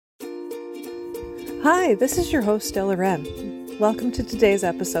Hi, this is your host, Della Wren. Welcome to today's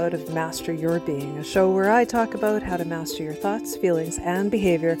episode of Master Your Being, a show where I talk about how to master your thoughts, feelings, and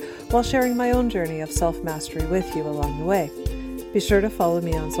behavior while sharing my own journey of self-mastery with you along the way. Be sure to follow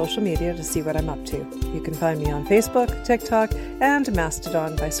me on social media to see what I'm up to. You can find me on Facebook, TikTok, and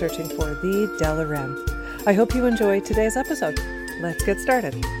Mastodon by searching for The Della Wren. I hope you enjoy today's episode. Let's get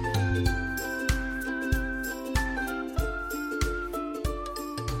started.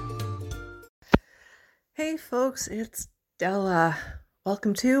 Hey folks, it's Della.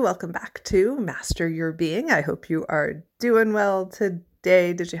 Welcome back to Master Your Being. I hope you are doing well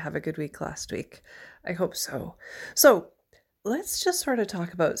today. Did you have a good week last week? I hope so. So let's just sort of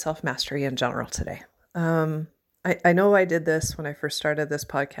talk about self-mastery in general today. I know I did this when I first started this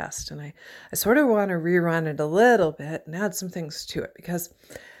podcast, and I sort of want to rerun it a little bit and add some things to it because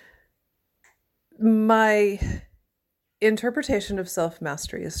my interpretation of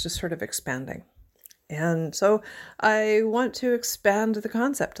self-mastery is just sort of expanding. And so I want to expand the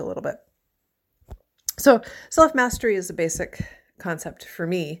concept a little bit. So self-mastery is a basic concept for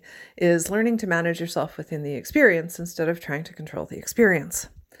me, is learning to manage yourself within the experience instead of trying to control the experience.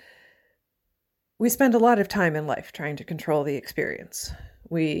 We spend a lot of time in life trying to control the experience.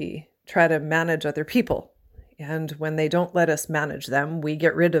 We try to manage other people. And when they don't let us manage them, we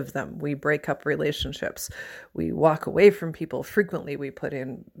get rid of them. We break up relationships. We walk away from people frequently. We put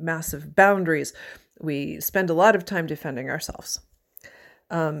in massive boundaries. We spend a lot of time defending ourselves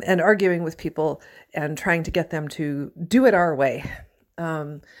and arguing with people and trying to get them to do it our way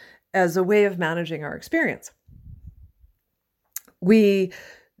as a way of managing our experience. We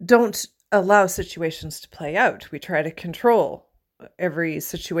don't allow situations to play out. We try to control every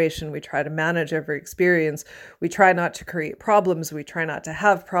situation. We try to manage every experience. We try not to create problems. We try not to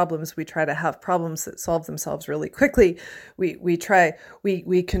have problems. We try to have problems that solve themselves really quickly. We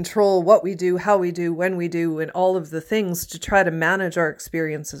control what we do, how we do, when we do, and all of the things to try to manage our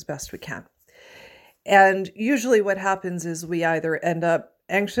experience as best we can. And usually what happens is we either end up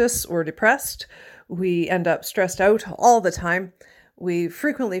anxious or depressed. We end up stressed out all the time. We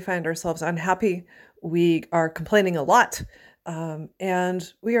frequently find ourselves unhappy. We are complaining a lot.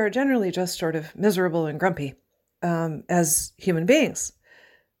 And we are generally just sort of miserable and grumpy as human beings.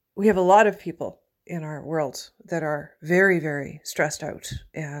 We have a lot of people in our world that are very, very stressed out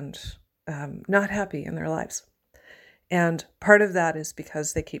and not happy in their lives. And part of that is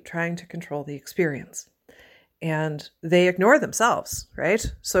because they keep trying to control the experience and they ignore themselves,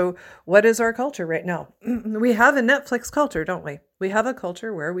 right? So what is our culture right now? We have a Netflix culture, don't we? We have a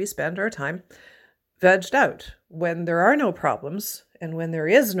culture where we spend our time vegged out when there are no problems and when there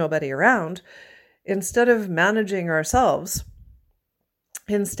is nobody around. Instead of managing ourselves,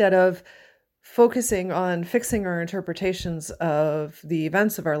 instead of focusing on fixing our interpretations of the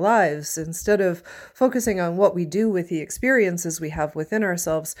events of our lives, instead of focusing on what we do with the experiences we have within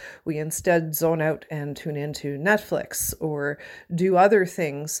ourselves, we instead zone out and tune into Netflix or do other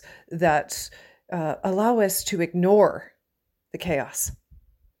things that allow us to ignore the chaos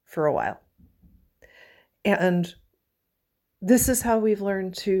for a while. And this is how we've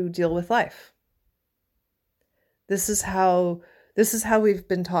learned to deal with life. This is how we've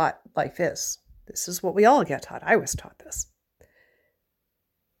been taught life is. This is what we all get taught. I was taught this.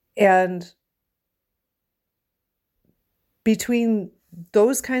 And between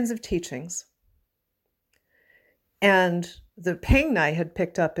those kinds of teachings and the pain I had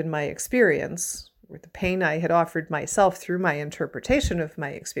picked up in my experience, or the pain I had offered myself through my interpretation of my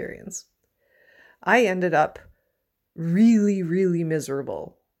experience, I ended up really, really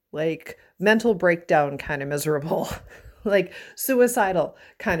miserable, like mental breakdown kind of miserable, like suicidal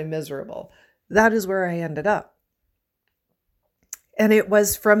kind of miserable. That is where I ended up. And it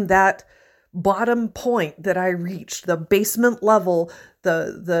was from that bottom point that I reached, the basement level,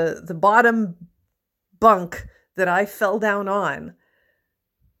 the bottom bunk that I fell down on,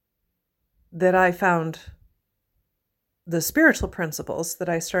 that I found the spiritual principles that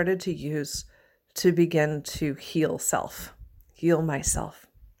I started to use to begin to heal myself.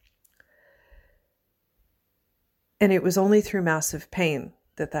 And it was only through massive pain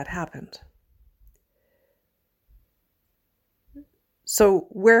that happened. So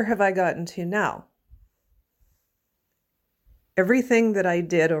where have I gotten to now? Everything that I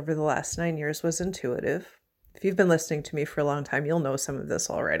did over the last 9 years was intuitive. If you've been listening to me for a long time, you'll know some of this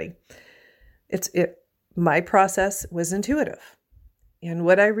already. My process was intuitive. And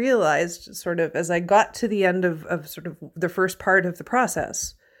what I realized sort of as I got to the end of sort of the first part of the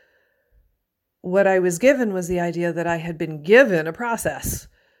process, what I was given was the idea that I had been given a process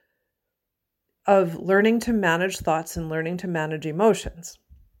of learning to manage thoughts and learning to manage emotions.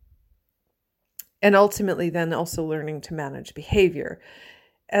 And ultimately then also learning to manage behavior.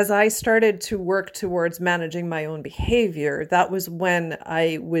 As I started to work towards managing my own behavior, that was when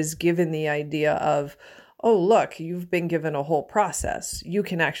I was given the idea of, oh, look, you've been given a whole process. You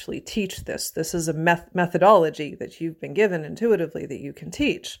can actually teach this. This is a methodology that you've been given intuitively that you can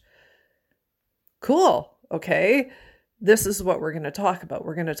teach. Cool. Okay. This is what we're going to talk about.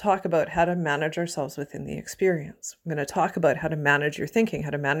 We're going to talk about how to manage ourselves within the experience. I'm going to talk about how to manage your thinking, how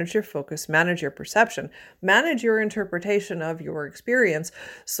to manage your focus, manage your perception, manage your interpretation of your experience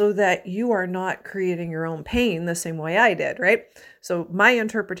so that you are not creating your own pain the same way I did, right? So my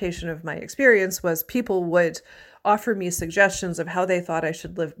interpretation of my experience was people would offer me suggestions of how they thought I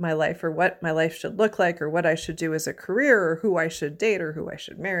should live my life or what my life should look like or what I should do as a career or who I should date or who I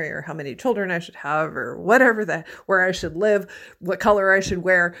should marry or how many children I should have or whatever where I should live, what color I should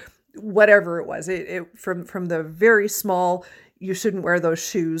wear, whatever it was. From the very small, you shouldn't wear those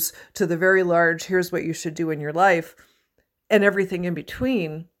shoes, to the very large, here's what you should do in your life, and everything in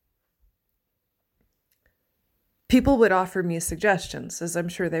between. People would offer me suggestions, as I'm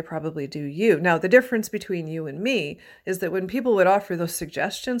sure they probably do you. Now, the difference between you and me is that when people would offer those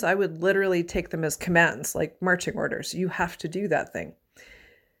suggestions, I would literally take them as commands, like marching orders. You have to do that thing.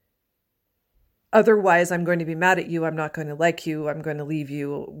 Otherwise, I'm going to be mad at you. I'm not going to like you. I'm going to leave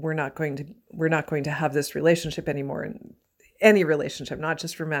you. We're not going to have this relationship anymore. And any relationship, not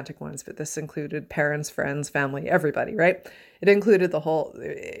just romantic ones, but this included parents, friends, family, everybody, right? It included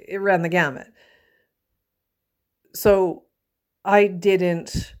it ran the gamut. So I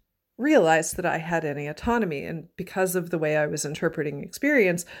didn't realize that I had any autonomy. And because of the way I was interpreting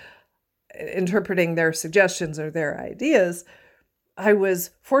their suggestions or their ideas, I was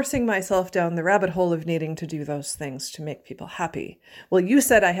forcing myself down the rabbit hole of needing to do those things to make people happy. Well, you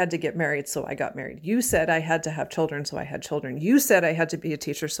said I had to get married, so I got married. You said I had to have children, so I had children. You said I had to be a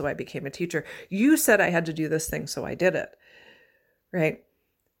teacher, so I became a teacher. You said I had to do this thing, so I did it. Right?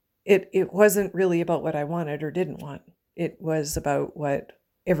 It wasn't really about what I wanted or didn't want. It was about what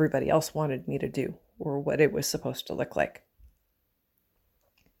everybody else wanted me to do or what it was supposed to look like.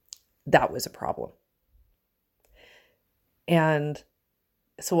 That was a problem. And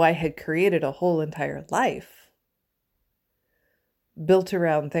so I had created a whole entire life built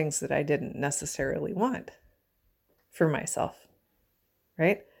around things that I didn't necessarily want for myself,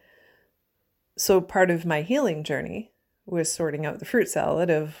 right? So part of my healing journey was sorting out the fruit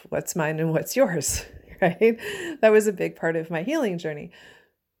salad of what's mine and what's yours, right? That was a big part of my healing journey.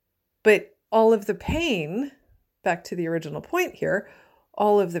 But all of the pain, back to the original point here,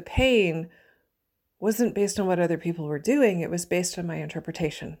 all of the pain wasn't based on what other people were doing. It was based on my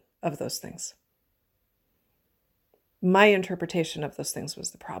interpretation of those things. My interpretation of those things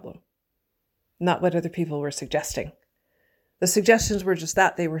was the problem, not what other people were suggesting. The suggestions were just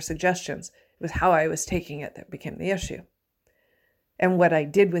that, they were suggestions. It was how I was taking it that became the issue. And what I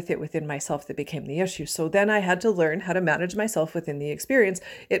did with it within myself that became the issue. So then I had to learn how to manage myself within the experience.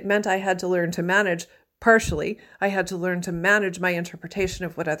 It meant I had to learn to manage, partially, I had to learn to manage my interpretation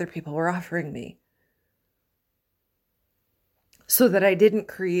of what other people were offering me, so that I didn't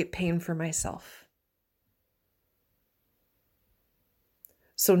create pain for myself.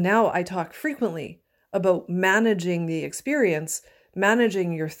 So now I talk frequently about managing the experience,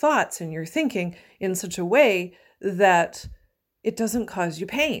 managing your thoughts and your thinking in such a way that it doesn't cause you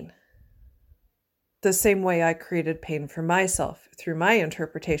pain. The same way I created pain for myself through my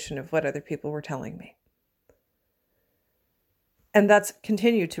interpretation of what other people were telling me. And that's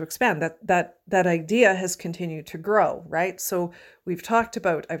continued to expand. That idea has continued to grow, right? So I've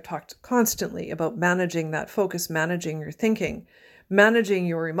talked constantly about managing that focus, managing your thinking, managing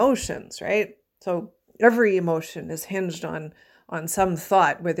your emotions, right? So every emotion is hinged on some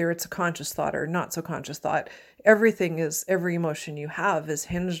thought, whether it's a conscious thought or not so conscious thought. Every emotion you have is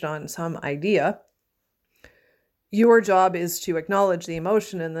hinged on some idea. Your job is to acknowledge the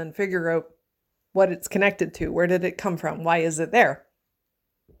emotion and then figure out what it's connected to. Where did it come from? Why is it there?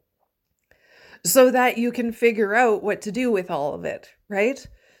 So that you can figure out what to do with all of it, right?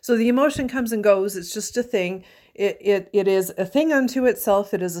 So the emotion comes and goes. It's just a thing. It is a thing unto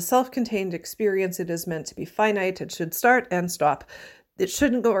itself. It is a self-contained experience. It is meant to be finite. It should start and stop. It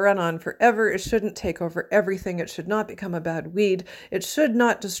shouldn't run on forever. It shouldn't take over everything. It should not become a bad weed. It should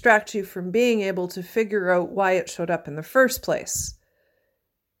not distract you from being able to figure out why it showed up in the first place.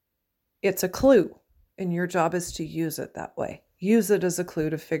 It's a clue, and your job is to use it that way. Use it as a clue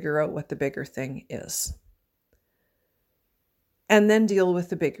to figure out what the bigger thing is. And then deal with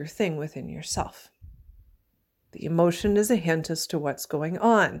the bigger thing within yourself. The emotion is a hint as to what's going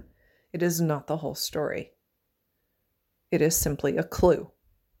on. It is not the whole story. It is simply a clue.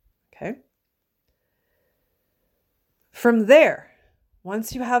 Okay? From there,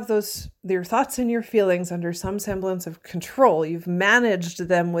 once you have your thoughts and your feelings under some semblance of control, you've managed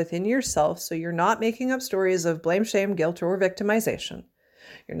them within yourself, so you're not making up stories of blame, shame, guilt, or victimization.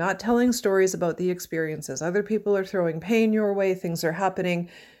 You're not telling stories about the experiences. Other people are throwing pain your way, things are happening.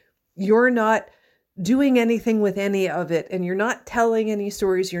 You're not doing anything with any of it, and you're not telling any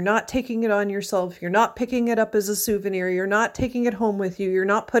stories. You're not taking it on yourself. You're not picking it up as a souvenir. You're not taking it home with you. You're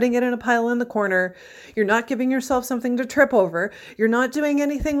not putting it in a pile in the corner. You're not giving yourself something to trip over. You're not doing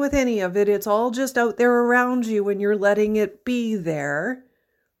anything with any of it. It's all just out there around you, and you're letting it be there.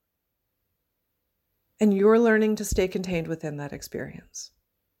 And you're learning to stay contained within that experience.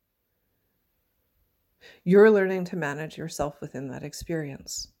 You're learning to manage yourself within that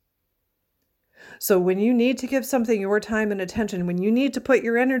experience. So when you need to give something your time and attention, when you need to put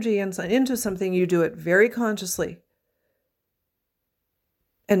your energy into something, you do it very consciously.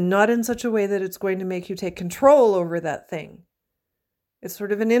 And not in such a way that it's going to make you take control over that thing. It's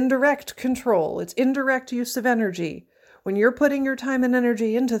sort of an indirect control. It's indirect use of energy. When you're putting your time and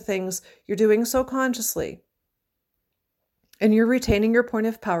energy into things, you're doing so consciously. And you're retaining your point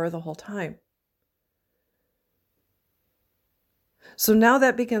of power the whole time. So now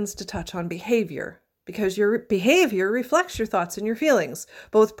that begins to touch on behavior, because your behavior reflects your thoughts and your feelings,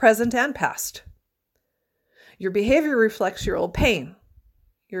 both present and past. Your behavior reflects your old pain.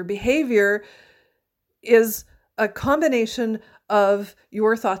 Your behavior is a combination of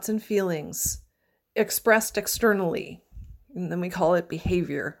your thoughts and feelings expressed externally. And then we call it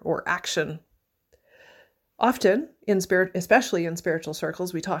behavior or action. Often, especially in spiritual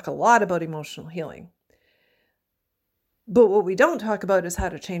circles, we talk a lot about emotional healing. But what we don't talk about is how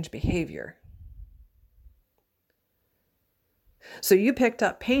to change behavior. So you picked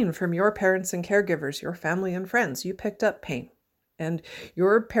up pain from your parents and caregivers, your family and friends. You picked up pain. And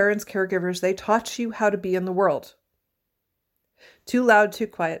your parents, caregivers, they taught you how to be in the world. Too loud, too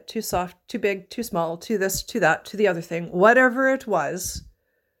quiet, too soft, too big, too small, too this, too that, to the other thing. Whatever it was,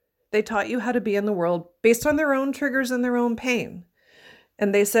 they taught you how to be in the world based on their own triggers and their own pain.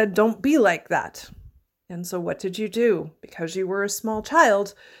 And they said, don't be like that. And so what did you do? Because you were a small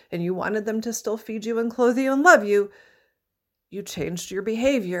child and you wanted them to still feed you and clothe you and love you, you changed your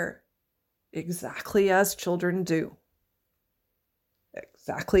behavior exactly as children do.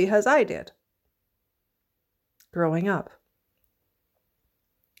 Exactly as I did growing up.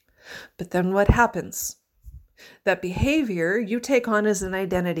 But then what happens? That behavior you take on as an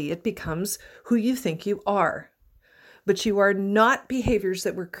identity. It becomes who you think you are. But you are not behaviors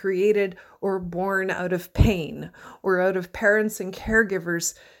that were created or born out of pain or out of parents and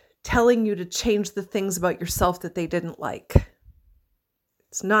caregivers telling you to change the things about yourself that they didn't like.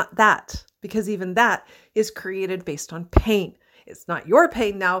 It's not that, because even that is created based on pain. It's not your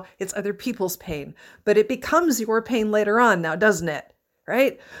pain now, it's other people's pain. But it becomes your pain later on now, doesn't it?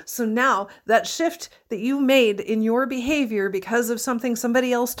 Right? So now that shift that you made in your behavior because of something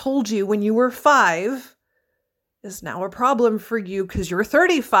somebody else told you when you were 5 is now a problem for you because you're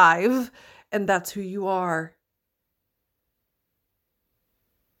 35 and that's who you are.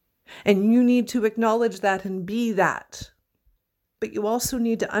 And you need to acknowledge that and be that. But you also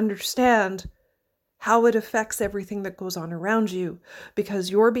need to understand how it affects everything that goes on around you,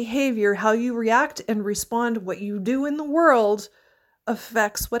 because your behavior, how you react and respond, what you do in the world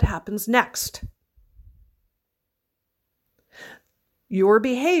affects what happens next. Your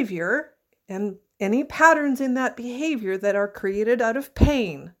behavior and any patterns in that behavior that are created out of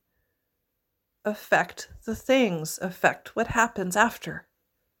pain affect what happens after.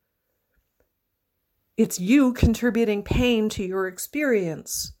 It's you contributing pain to your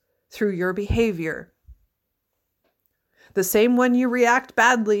experience through your behavior. The same when you react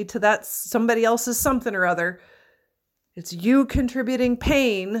badly to that somebody else's something or other, it's you contributing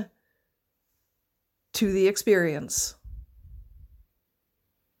pain to the experience.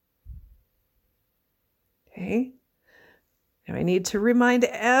 Okay? Now I need to remind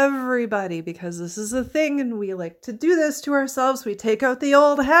everybody, because this is a thing and we like to do this to ourselves. We take out the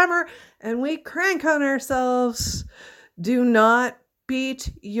old hammer and we crank on ourselves. Do not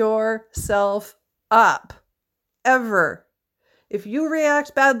beat yourself up. Ever. If you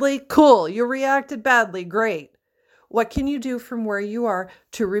react badly, cool. You reacted badly. Great. What can you do from where you are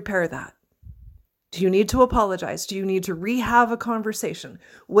to repair that? Do you need to apologize? Do you need to have a conversation?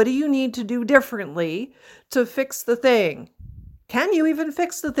 What do you need to do differently to fix the thing? Can you even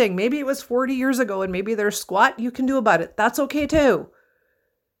fix the thing? Maybe it was 40 years ago and maybe there's squat you can do about it. That's okay too.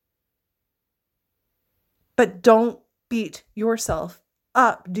 But don't beat yourself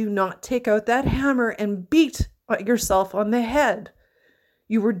up. Do not take out that hammer and beat yourself on the head.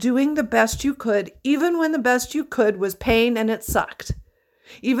 You were doing the best you could, even when the best you could was pain and it sucked.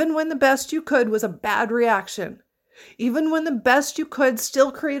 Even when the best you could was a bad reaction. Even when the best you could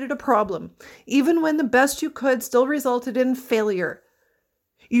still created a problem. Even when the best you could still resulted in failure.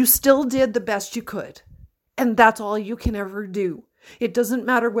 You still did the best you could. And that's all you can ever do. It doesn't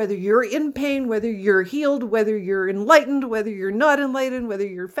matter whether you're in pain, whether you're healed, whether you're enlightened, whether you're not enlightened, whether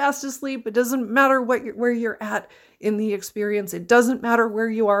you're fast asleep. It doesn't matter where you're at in the experience. It doesn't matter where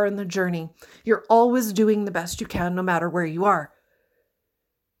you are in the journey. You're always doing the best you can, no matter where you are.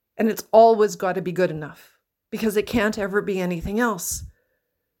 And it's always got to be good enough, because it can't ever be anything else.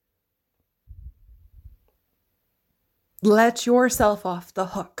 Let yourself off the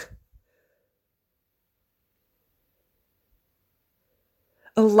hook.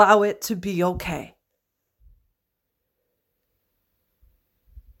 Allow it to be okay.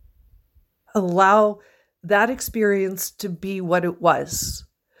 Allow that experience to be what it was.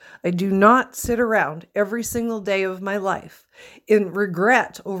 I do not sit around every single day of my life in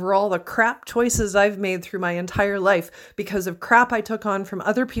regret over all the crap choices I've made through my entire life because of crap I took on from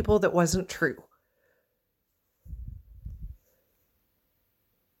other people that wasn't true.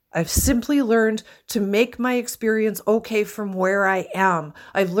 I've simply learned to make my experience okay from where I am.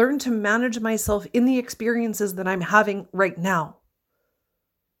 I've learned to manage myself in the experiences that I'm having right now.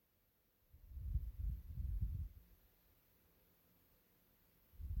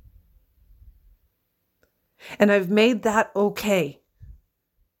 And I've made that okay.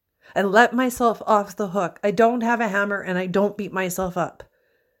 I let myself off the hook. I don't have a hammer and I don't beat myself up.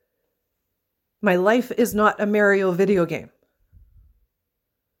 My life is not a Mario video game.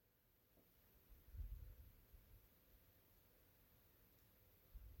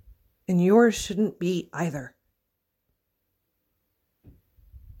 And yours shouldn't be either.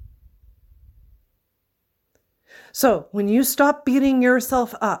 So when you stop beating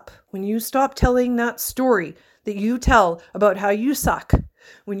yourself up, when you stop telling that story that you tell about how you suck,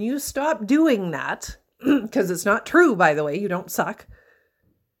 when you stop doing that, because it's not true, by the way, you don't suck.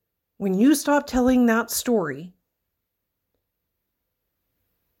 When you stop telling that story,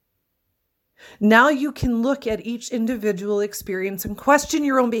 now you can look at each individual experience and question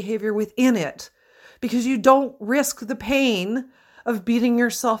your own behavior within it, because you don't risk the pain of beating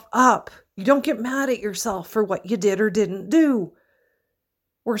yourself up. You don't get mad at yourself for what you did or didn't do,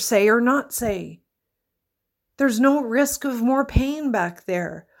 or say or not say. There's no risk of more pain back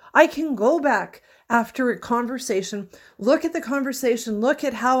there. I can go back after a conversation, look at the conversation, look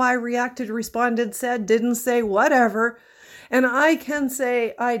at how I reacted, responded, said, didn't say, whatever. And I can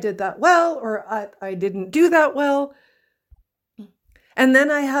say, I did that well, or I didn't do that well. And then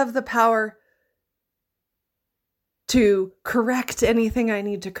I have the power to correct anything I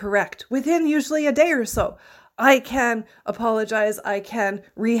need to correct within usually a day or so. I can apologize. I can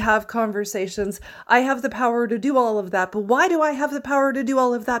rehave conversations. I have the power to do all of that. But why do I have the power to do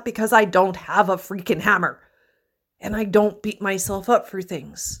all of that? Because I don't have a freaking hammer. And I don't beat myself up for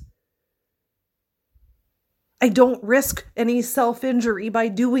things. I don't risk any self-injury by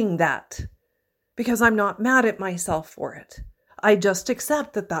doing that, because I'm not mad at myself for it. I just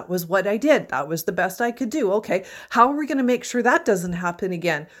accept that that was what I did. That was the best I could do. Okay, how are we going to make sure that doesn't happen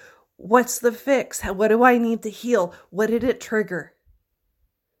again? What's the fix? What do I need to heal? What did it trigger?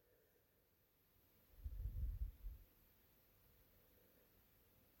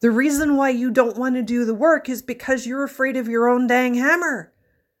 The reason why you don't want to do the work is because you're afraid of your own dang hammer.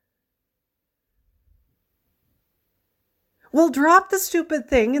 Well, drop the stupid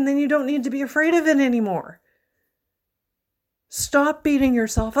thing and then you don't need to be afraid of it anymore. Stop beating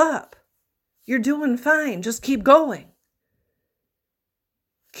yourself up. You're doing fine. Just keep going.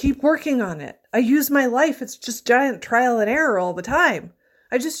 Keep working on it. I use my life. It's just giant trial and error all the time.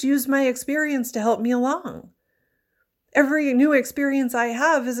 I just use my experience to help me along. Every new experience I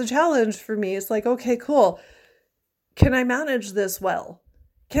have is a challenge for me. It's like, okay, cool. Can I manage this well?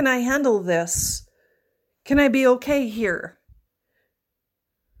 Can I handle this? Can I be okay here?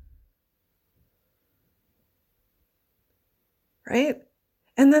 Right?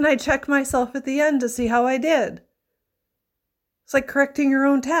 And then I check myself at the end to see how I did. It's like correcting your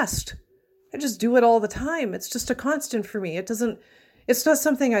own test. I just do it all the time. It's just a constant for me. It's not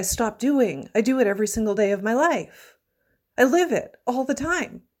something I stop doing. I do it every single day of my life. I live it all the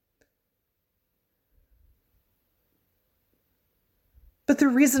time. But the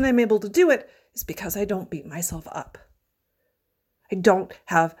reason I'm able to do it is because I don't beat myself up. I don't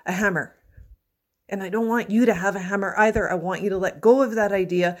have a hammer. And I don't want you to have a hammer either. I want you to let go of that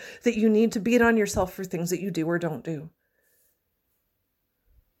idea that you need to beat on yourself for things that you do or don't do.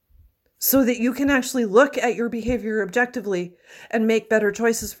 so that you can actually look at your behavior objectively and make better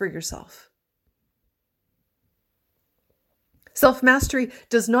choices for yourself. Self-mastery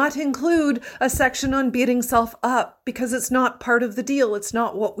does not include a section on beating self up because it's not part of the deal. It's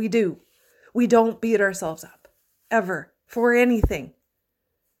not what we do. We don't beat ourselves up, ever, for anything.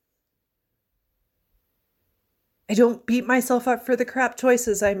 I don't beat myself up for the crap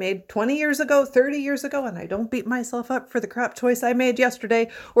choices I made 20 years ago, 30 years ago, and I don't beat myself up for the crap choice I made yesterday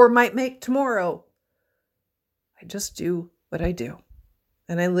or might make tomorrow. I just do what I do,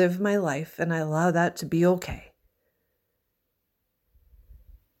 and I live my life, and I allow that to be okay.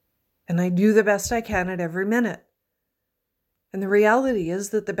 And I do the best I can at every minute. And the reality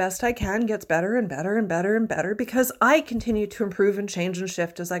is that the best I can gets better and better and better and better because I continue to improve and change and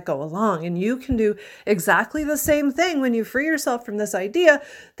shift as I go along. And you can do exactly the same thing when you free yourself from this idea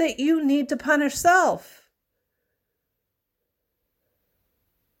that you need to punish self.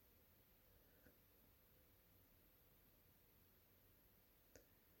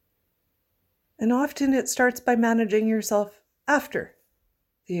 And often it starts by managing yourself after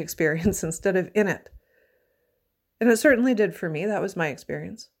the experience instead of in it. And it certainly did for me. That was my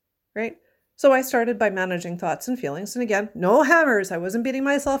experience, right? So I started by managing thoughts and feelings. And again, no hammers. I wasn't beating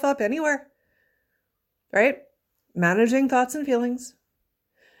myself up anywhere, right? Managing thoughts and feelings.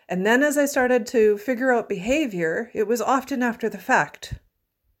 And then as I started to figure out behavior, it was often after the fact.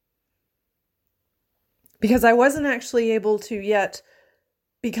 Because I wasn't actually able to yet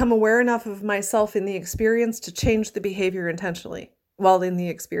become aware enough of myself in the experience to change the behavior intentionally while in the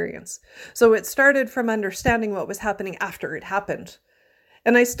experience. So it started from understanding what was happening after it happened.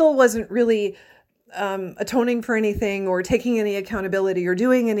 And I still wasn't really atoning for anything or taking any accountability or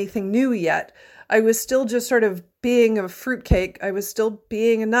doing anything new yet. I was still just sort of being a fruitcake. I was still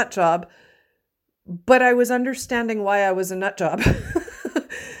being a nut job, but I was understanding why I was a nut job.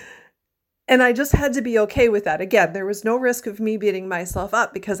 And I just had to be okay with that. Again, there was no risk of me beating myself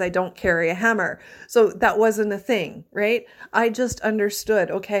up because I don't carry a hammer. So that wasn't a thing, right? I just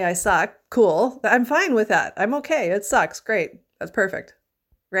understood, okay, I suck. Cool. I'm fine with that. I'm okay. It sucks. Great. That's perfect.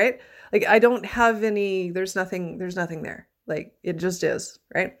 Right? Like I don't have any, there's nothing there. Like it just is,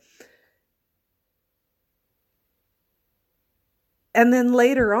 right? And then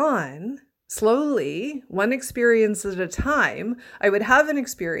later on, slowly, one experience at a time, I would have an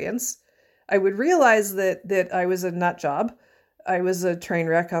experience. I would realize that I was a nut job. I was a train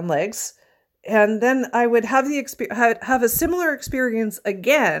wreck on legs. And then I would have have a similar experience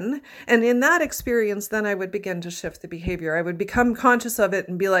again. And in that experience, then I would begin to shift the behavior. I would become conscious of it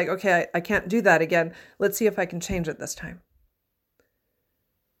and be like, okay, I can't do that again. Let's see if I can change it this time.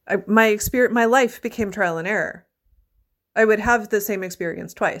 My life became trial and error. I would have the same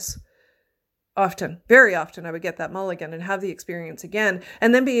experience twice. Often, very often, I would get that mulligan and have the experience again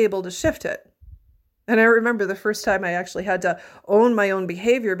and then be able to shift it. And I remember the first time I actually had to own my own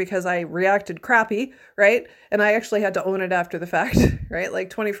behavior because I reacted crappy, right? And I actually had to own it after the fact, right? Like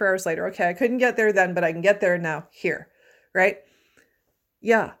 24 hours later, okay, I couldn't get there then, but I can get there now, here, right?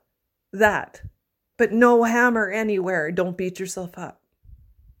 Yeah, that. But no hammer anywhere. Don't beat yourself up,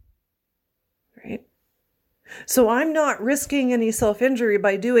 right? So I'm not risking any self-injury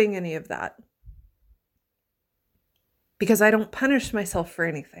by doing any of that because I don't punish myself for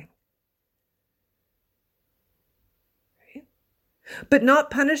anything. Right? But not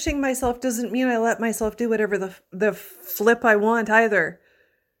punishing myself doesn't mean I let myself do whatever the flip I want either,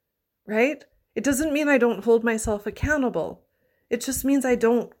 right? It doesn't mean I don't hold myself accountable. It just means I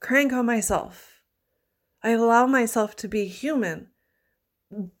don't crank on myself. I allow myself to be human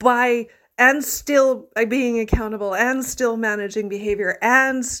and still being accountable and still managing behavior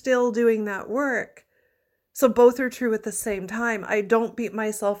and still doing that work. So both are true at the same time. I don't beat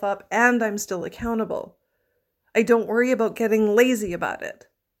myself up and I'm still accountable. I don't worry about getting lazy about it.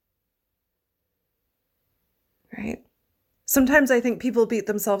 Right? Sometimes I think people beat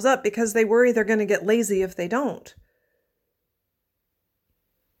themselves up because they worry they're going to get lazy if they don't.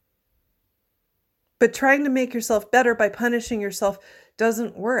 But trying to make yourself better by punishing yourself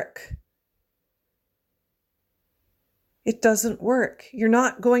doesn't work. It doesn't work. You're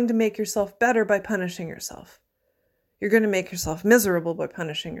not going to make yourself better by punishing yourself. You're going to make yourself miserable by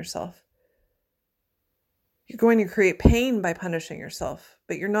punishing yourself. You're going to create pain by punishing yourself,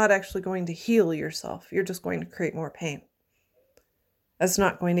 but you're not actually going to heal yourself. You're just going to create more pain. That's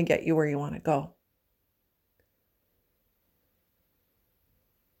not going to get you where you want to go.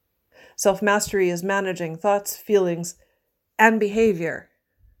 Self-mastery is managing thoughts, feelings, and behavior.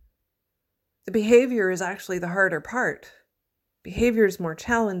 The behavior is actually the harder part. Behavior is more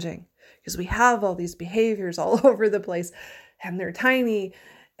challenging because we have all these behaviors all over the place and they're tiny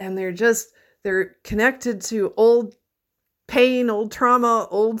and they're connected to old pain, old trauma,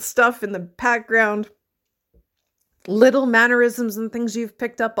 old stuff in the background, little mannerisms and things you've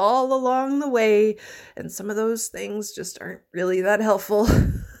picked up all along the way. And some of those things just aren't really that helpful.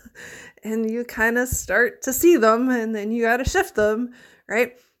 And you kind of start to see them, and then you got to shift them,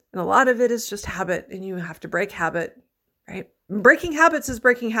 right? And a lot of it is just habit, and you have to break habit, right? Breaking habits is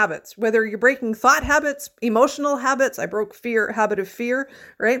breaking habits. Whether you're breaking thought habits, emotional habits, I broke habit of fear,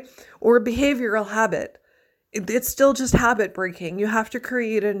 right? Or behavioral habit. It's still just habit breaking. You have to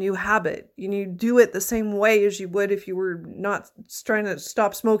create a new habit. You do it the same way as you would if you were not trying to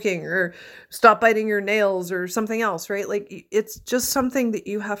stop smoking or stop biting your nails or something else, right? Like, it's just something that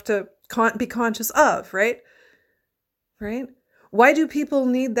you have to be conscious of, right? Right? Why do people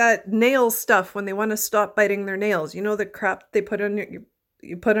need that nail stuff when they want to stop biting their nails? You know, the crap they put on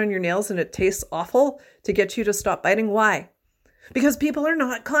you put on your nails and it tastes awful to get you to stop biting. Why? Because people are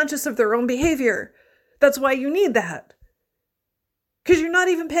not conscious of their own behavior. That's why you need that. Because you're not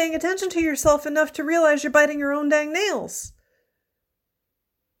even paying attention to yourself enough to realize you're biting your own dang nails.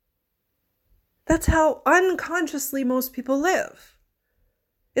 That's how unconsciously most people live.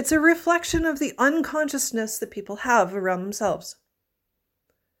 It's a reflection of the unconsciousness that people have around themselves.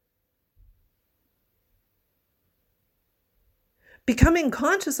 Becoming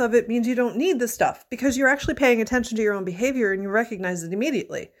conscious of it means you don't need the stuff because you're actually paying attention to your own behavior and you recognize it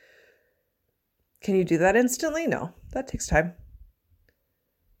immediately. Can you do that instantly? No, that takes time.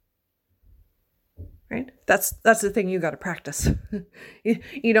 Right? That's the thing you got to practice.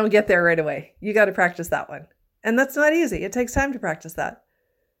 You don't get there right away. You got to practice that one. And that's not easy. It takes time to practice that.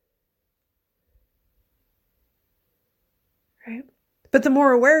 Right? But the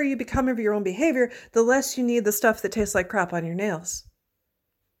more aware you become of your own behavior, the less you need the stuff that tastes like crap on your nails.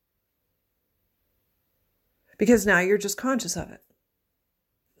 Because now you're just conscious of it.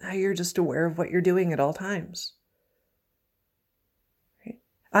 Now you're just aware of what you're doing at all times. Right?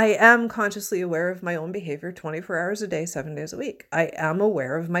 I am consciously aware of my own behavior 24 hours a day, 7 days a week. I am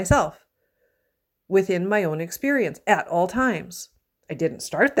aware of myself within my own experience at all times. I didn't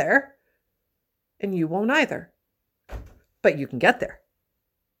start there, and you won't either. But you can get there.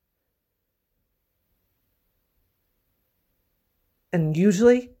 And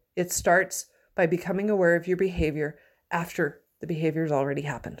usually it starts by becoming aware of your behavior after the behavior's already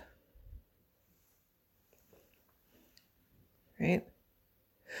happened. Right?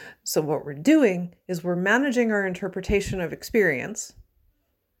 So what we're doing is we're managing our interpretation of experience.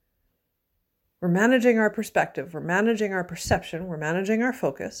 We're managing our perspective. We're managing our perception. We're managing our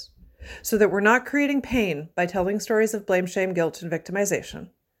focus so that we're not creating pain by telling stories of blame, shame, guilt, and victimization.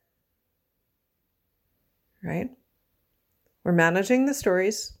 Right? We're managing the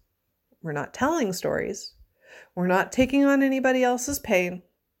stories. We're not telling stories. We're not taking on anybody else's pain.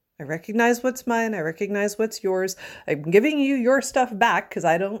 I recognize what's mine. I recognize what's yours. I'm giving you your stuff back because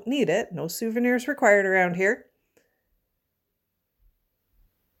I don't need it. No souvenirs required around here.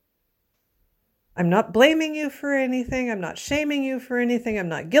 I'm not blaming you for anything. I'm not shaming you for anything. I'm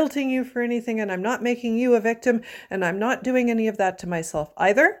not guilting you for anything. And I'm not making you a victim. And I'm not doing any of that to myself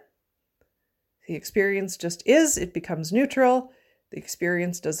either. The experience just is. It becomes neutral. The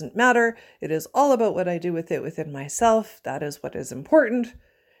experience doesn't matter. It is all about what I do with it within myself. That is what is important.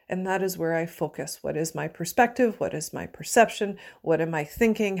 And that is where I focus. What is my perspective? What is my perception? What am I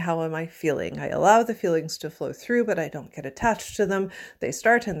thinking? How am I feeling? I allow the feelings to flow through, but I don't get attached to them. They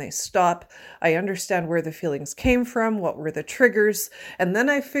start and they stop. I understand where the feelings came from, what were the triggers, and then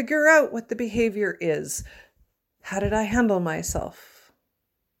I figure out what the behavior is. How did I handle myself?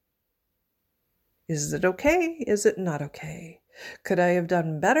 Is it okay? Is it not okay? Could I have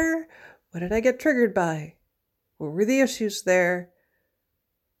done better? What did I get triggered by? What were the issues there?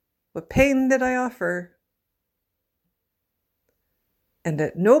 What pain did I offer? And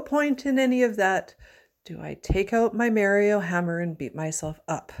at no point in any of that do I take out my Mario hammer and beat myself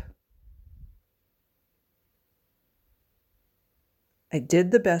up. I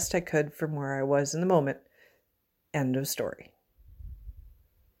did the best I could from where I was in the moment. End of story.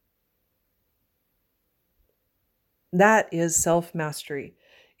 That is self-mastery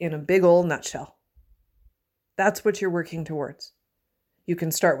in a big old nutshell. That's what you're working towards. You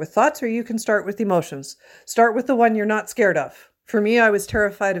can start with thoughts or you can start with emotions. Start with the one you're not scared of. For me, I was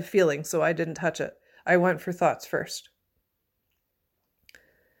terrified of feeling, so I didn't touch it. I went for thoughts first.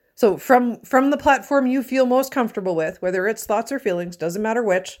 So from the platform you feel most comfortable with, whether it's thoughts or feelings, doesn't matter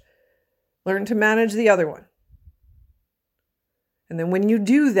which, learn to manage the other one. And then when you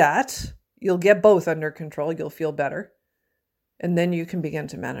do that, you'll get both under control. You'll feel better. And then you can begin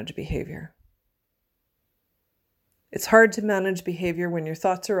to manage behavior. It's hard to manage behavior when your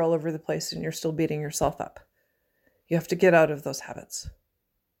thoughts are all over the place and you're still beating yourself up. You have to get out of those habits.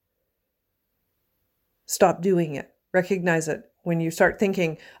 Stop doing it. Recognize it. When you start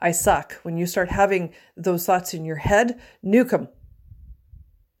thinking, I suck, when you start having those thoughts in your head, nuke them.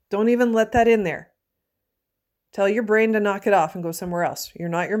 Don't even let that in there. Tell your brain to knock it off and go somewhere else. You're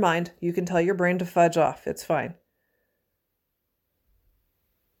not your mind. You can tell your brain to fudge off. It's fine.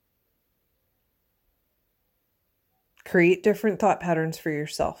 Create different thought patterns for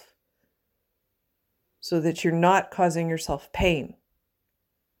yourself so that you're not causing yourself pain.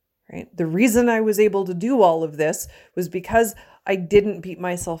 Right? The reason I was able to do all of this was because I didn't beat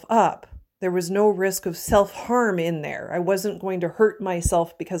myself up. There was no risk of self-harm in there. I wasn't going to hurt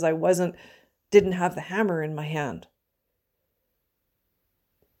myself because I didn't have the hammer in my hand.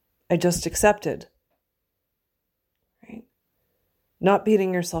 I just accepted. Right? Not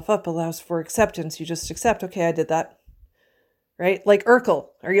beating yourself up allows for acceptance. You just accept, okay, I did that. Right? Like Urkel.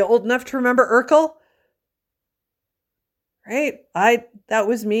 Are you old enough to remember Urkel? Right? That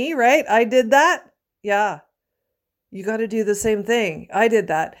was me, right? I did that. Yeah. You got to do the same thing. I did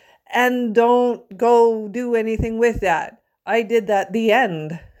that. And don't go do anything with that. I did that. The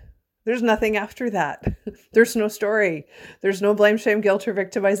end. There's nothing after that. There's no story. There's no blame, shame, guilt, or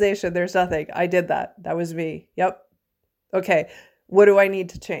victimization. There's nothing. I did that. That was me. Yep. Okay. What do I need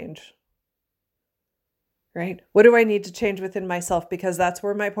to change? Right? What do I need to change within myself? Because that's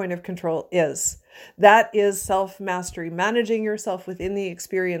where my point of control is. That is self-mastery. Managing yourself within the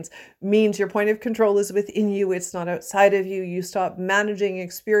experience means your point of control is within you. It's not outside of you. You stop managing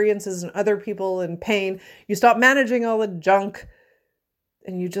experiences and other people and pain. You stop managing all the junk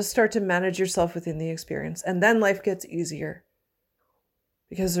and you just start to manage yourself within the experience. And then life gets easier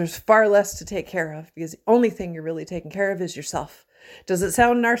because there's far less to take care of because the only thing you're really taking care of is yourself. Does it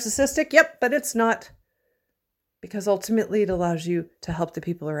sound narcissistic? Yep, but it's not. Because ultimately it allows you to help the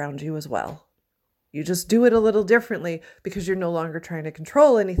people around you as well. You just do it a little differently because you're no longer trying to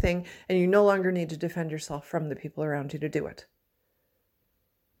control anything and you no longer need to defend yourself from the people around you to do it.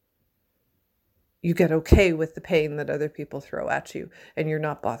 You get okay with the pain that other people throw at you and you're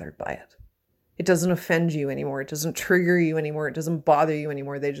not bothered by it. It doesn't offend you anymore. It doesn't trigger you anymore. It doesn't bother you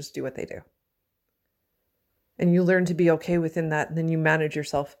anymore. They just do what they do. And you learn to be okay within that and then you manage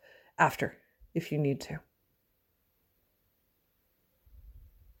yourself after if you need to.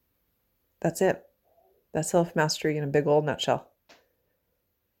 That's it. That's self-mastery in a big old nutshell.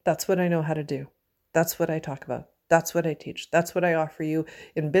 That's what I know how to do. That's what I talk about. That's what I teach. That's what I offer you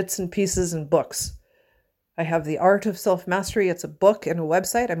in bits and pieces and books. I have The Art of Self-Mastery. It's a book and a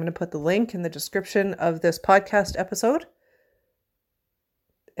website. I'm going to put the link in the description of this podcast episode.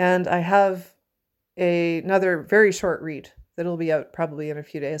 And I have another very short read that'll be out probably in a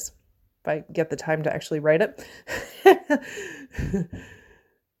few days if I get the time to actually write it.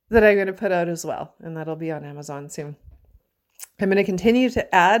 That I'm going to put out as well. And that'll be on Amazon soon. I'm going to continue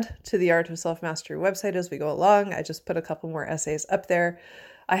to add to the Art of Self-Mastery website as we go along. I just put a couple more essays up there.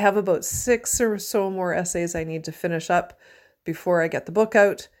 I have about 6 or so more essays I need to finish up before I get the book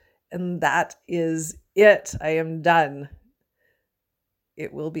out. And that is it. I am done.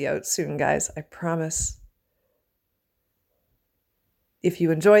 It will be out soon, guys. I promise. If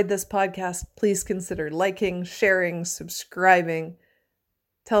you enjoyed this podcast, please consider liking, sharing, subscribing.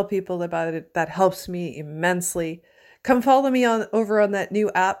 Tell people about it. That helps me immensely. Come follow me over on that new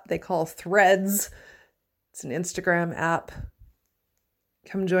app they call Threads. It's an Instagram app.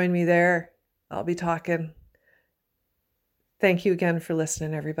 Come join me there. I'll be talking. Thank you again for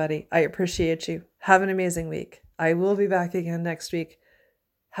listening, everybody. I appreciate you. Have an amazing week. I will be back again next week.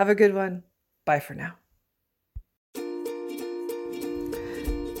 Have a good one. Bye for now.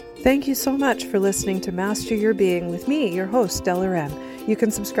 Thank you so much for listening to Master Your Being with me, your host, Della Wren. You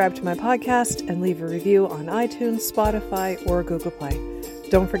can subscribe to my podcast and leave a review on iTunes, Spotify, or Google Play.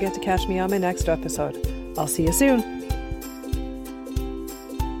 Don't forget to catch me on my next episode. I'll see you soon.